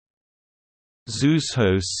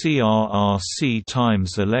Zhuzhou CRRC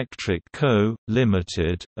Times Electric Co.,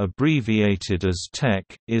 Limited, abbreviated as TEC,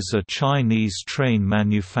 is a Chinese train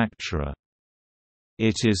manufacturer.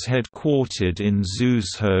 It is headquartered in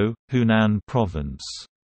Zhuzhou, Hunan Province.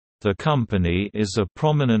 The company is a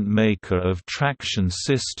prominent maker of traction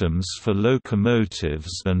systems for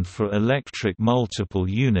locomotives and for electric multiple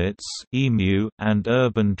units (EMU) and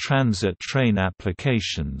urban transit train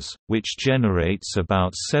applications, which generates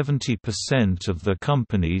about 70% of the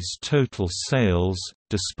company's total sales.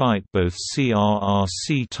 Despite both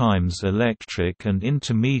CRRC Times Electric and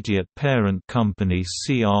intermediate parent company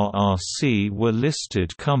CRRC were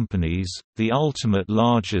listed companies, the ultimate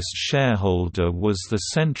largest shareholder was the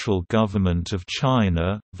central government of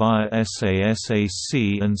China, via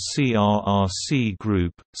SASAC and CRRC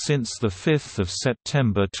Group. Since 5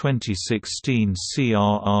 September 2016,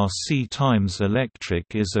 CRRC Times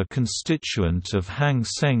Electric is a constituent of Hang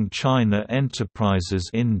Seng China Enterprises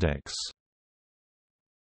Index.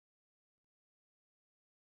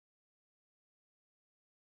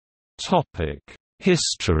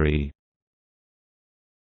 History.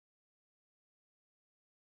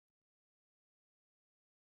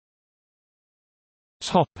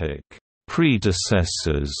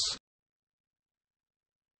 Predecessors.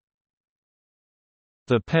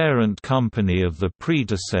 The parent company of the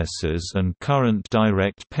predecessors and current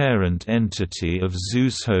direct parent entity of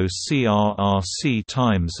Zhuzhou CRRC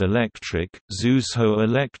Times Electric, Zhuzhou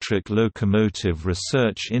Electric Locomotive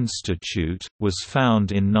Research Institute, was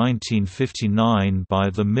found in 1959 by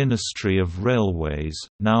the Ministry of Railways,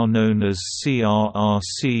 now known as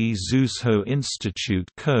CRRC Zhuzhou Institute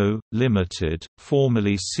Co., Limited,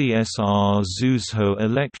 formerly CSR Zhuzhou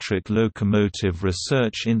Electric Locomotive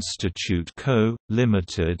Research Institute Co., Limited,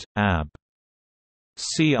 AB.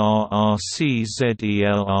 CRRC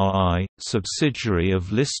ZELRI, subsidiary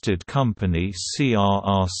of listed company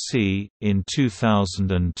CRRC. In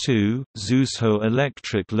 2002, Zhuzhou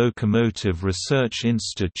Electric Locomotive Research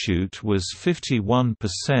Institute was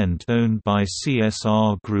 51% owned by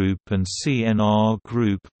CSR Group and CNR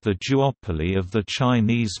Group, the duopoly of the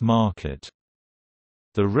Chinese market.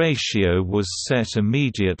 The ratio was set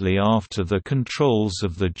immediately after the controls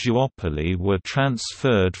of the duopoly were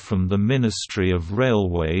transferred from the Ministry of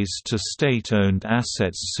Railways to State-Owned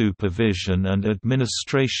Assets Supervision and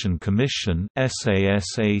Administration Commission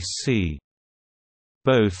 (SASAC).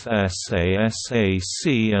 Both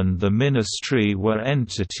SASAC and the Ministry were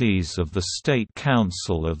entities of the State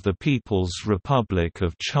Council of the People's Republic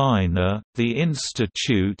of China. The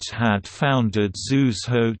institute had founded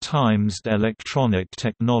Zhuzhou Times Electronic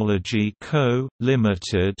Technology Co.,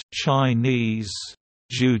 Limited, Chinese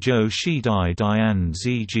Zhuzhou Shidai Dian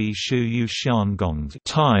Ziji Shuyu Xiangong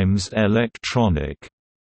Times Electronic,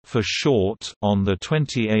 for short, on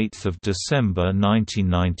 28 December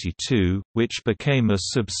 1992, which became a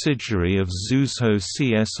subsidiary of Zhuzhou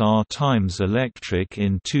CSR Times Electric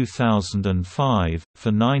in 2005,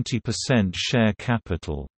 for 90% share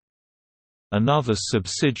capital. Another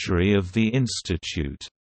subsidiary of the institute,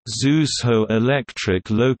 Zhuzhou Electric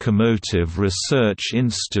Locomotive Research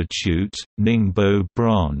Institute, Ningbo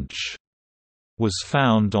Branch, was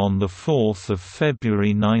found on 4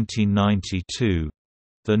 February 1992.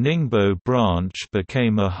 The Ningbo branch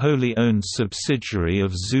became a wholly owned subsidiary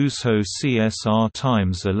of Zhuzhou CSR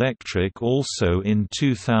Times Electric also in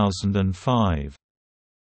 2005.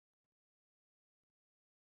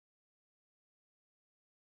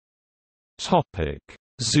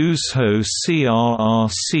 Zhuzhou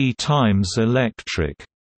CRRC Times Electric.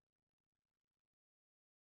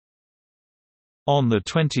 On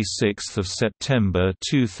 26 September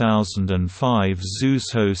 2005,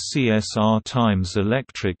 Zhuzhou CSR Times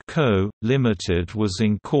Electric Co., Limited was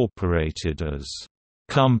incorporated as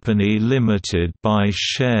Company Limited by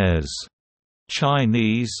Shares.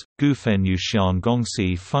 Chinese,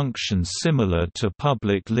 Gufenyushiangongxi functions similar to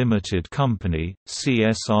Public Limited Company.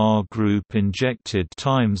 CSR Group injected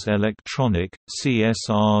Times Electronic,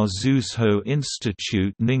 CSR Zhuzhou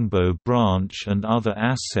Institute Ningbo branch and other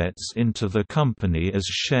assets into the company as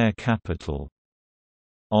share capital.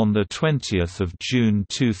 On 20 June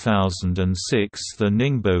 2006, the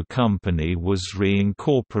Ningbo Company was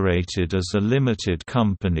reincorporated as a limited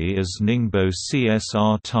company as Ningbo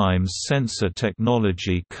CSR Times Sensor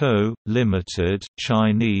Technology Co., Limited,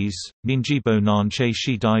 Chinese, Ningjibo Nanjie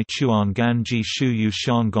Shidai Chuan Ganji Shuyu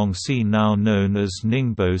Xiangongxi, now known as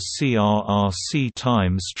Ningbo CRRC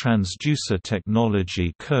Times Transducer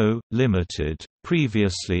Technology Co., Limited,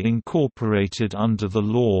 previously incorporated under the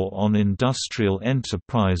Law on Industrial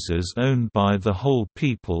Enterprises owned by the whole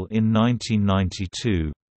people in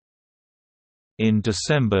 1992. In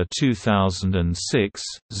December 2006,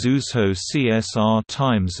 Zhuzhou CRRC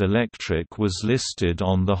Times Electric was listed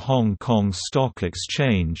on the Hong Kong Stock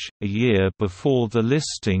Exchange, a year before the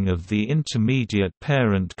listing of the intermediate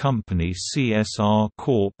parent company CSR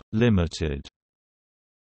Corp. Limited.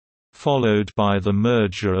 Followed by the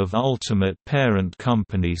merger of ultimate parent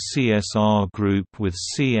company CSR Group with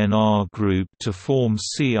CNR Group to form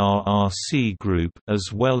CRRC Group,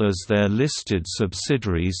 as well as their listed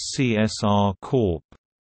subsidiaries CSR Corp.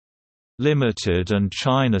 Limited and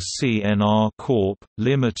China CNR Corp.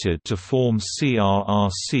 Limited to form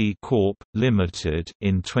CRRC Corp. Limited.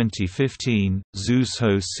 In 2015,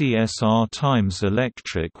 Zhuzhou CRRC Times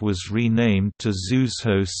Electric was renamed to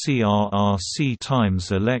Zhuzhou CRRC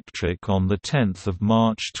Times Electric on 10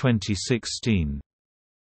 March 2016.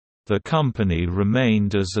 The company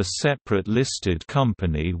remained as a separate listed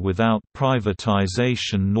company without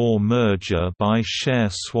privatization nor merger by share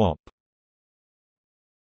swap.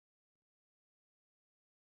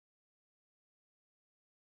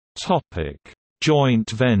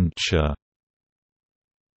 Joint venture.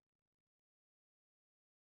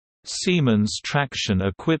 Siemens Traction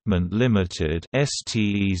Equipment Limited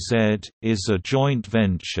 (STEZ) is a joint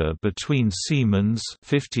venture between Siemens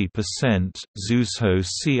 50%, Zhuzhou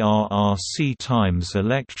CRRC Times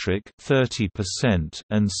Electric 30%,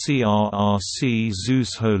 and CRRC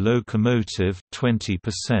Zhuzhou Locomotive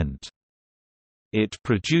 20%. It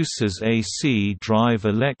produces AC drive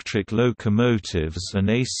electric locomotives and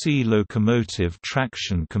AC locomotive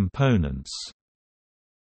traction components.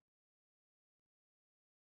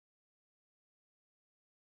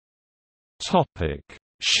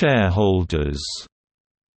 Shareholders.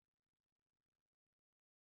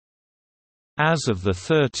 As of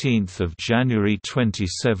 13 January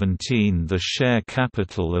 2017, the share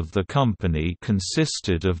capital of the company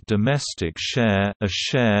consisted of domestic share, a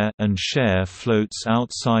share, and share floats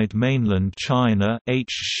outside mainland China,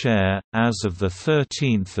 H share. As of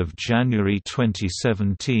 13 January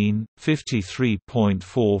 2017,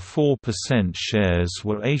 53.44% shares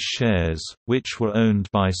were A shares, which were owned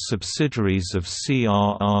by subsidiaries of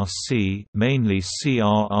CRRC, mainly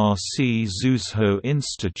CRRC Zhuzhou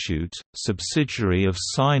Institute, subsidiary of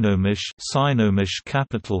Sinomish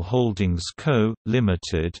Capital Holdings Co.,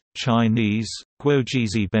 Limited, Chinese,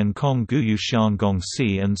 Guojizi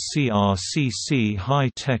Benkong-Guyushiangongxi and CRCC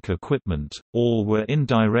High-Tech Equipment, all were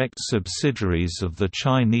indirect subsidiaries of the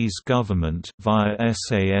Chinese government via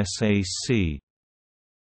SASAC.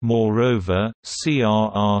 Moreover,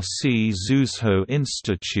 CRRC Zhuzhou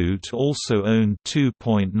Institute also owned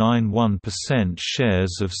 2.91%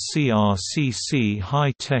 shares of CRCC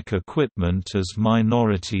High-Tech Equipment as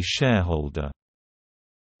minority shareholder.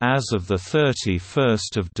 As of 31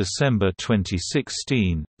 December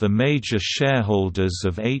 2016, the major shareholders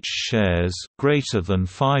of H shares, greater than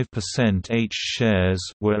 5% H shares,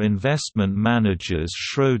 were investment managers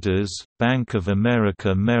Schroders, Bank of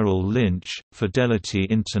America Merrill Lynch, Fidelity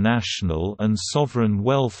International and Sovereign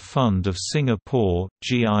Wealth Fund of Singapore,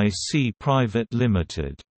 GIC Private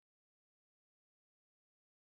Limited.